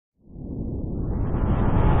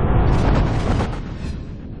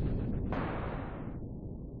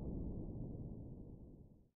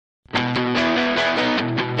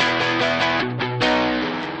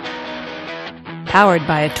powered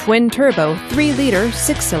by a twin-turbo 3-liter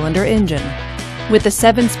 6-cylinder engine. With a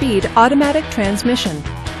 7-speed automatic transmission,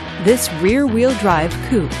 this rear-wheel drive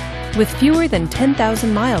coupe, with fewer than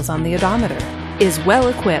 10,000 miles on the odometer, is well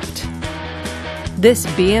equipped. This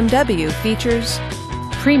BMW features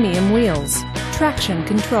premium wheels, traction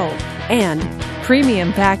control, and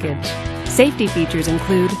premium package. Safety features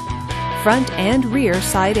include front and rear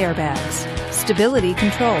side airbags, stability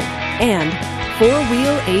control, and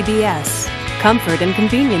 4-wheel ABS. Comfort and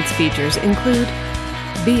convenience features include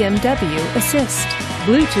BMW Assist,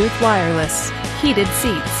 Bluetooth wireless, heated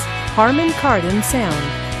seats, Harman Kardon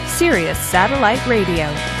sound, Sirius satellite radio,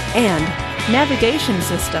 and navigation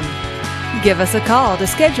system. Give us a call to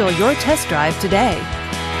schedule your test drive today.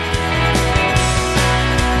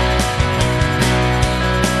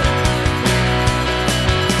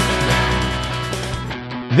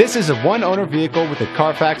 This is a one-owner vehicle with a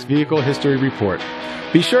Carfax Vehicle History Report.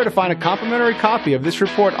 Be sure to find a complimentary copy of this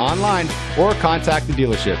report online or contact the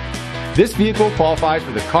dealership. This vehicle qualifies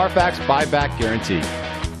for the Carfax Buyback Guarantee.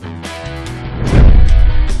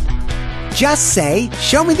 Just say,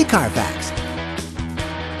 "Show me the Carfax."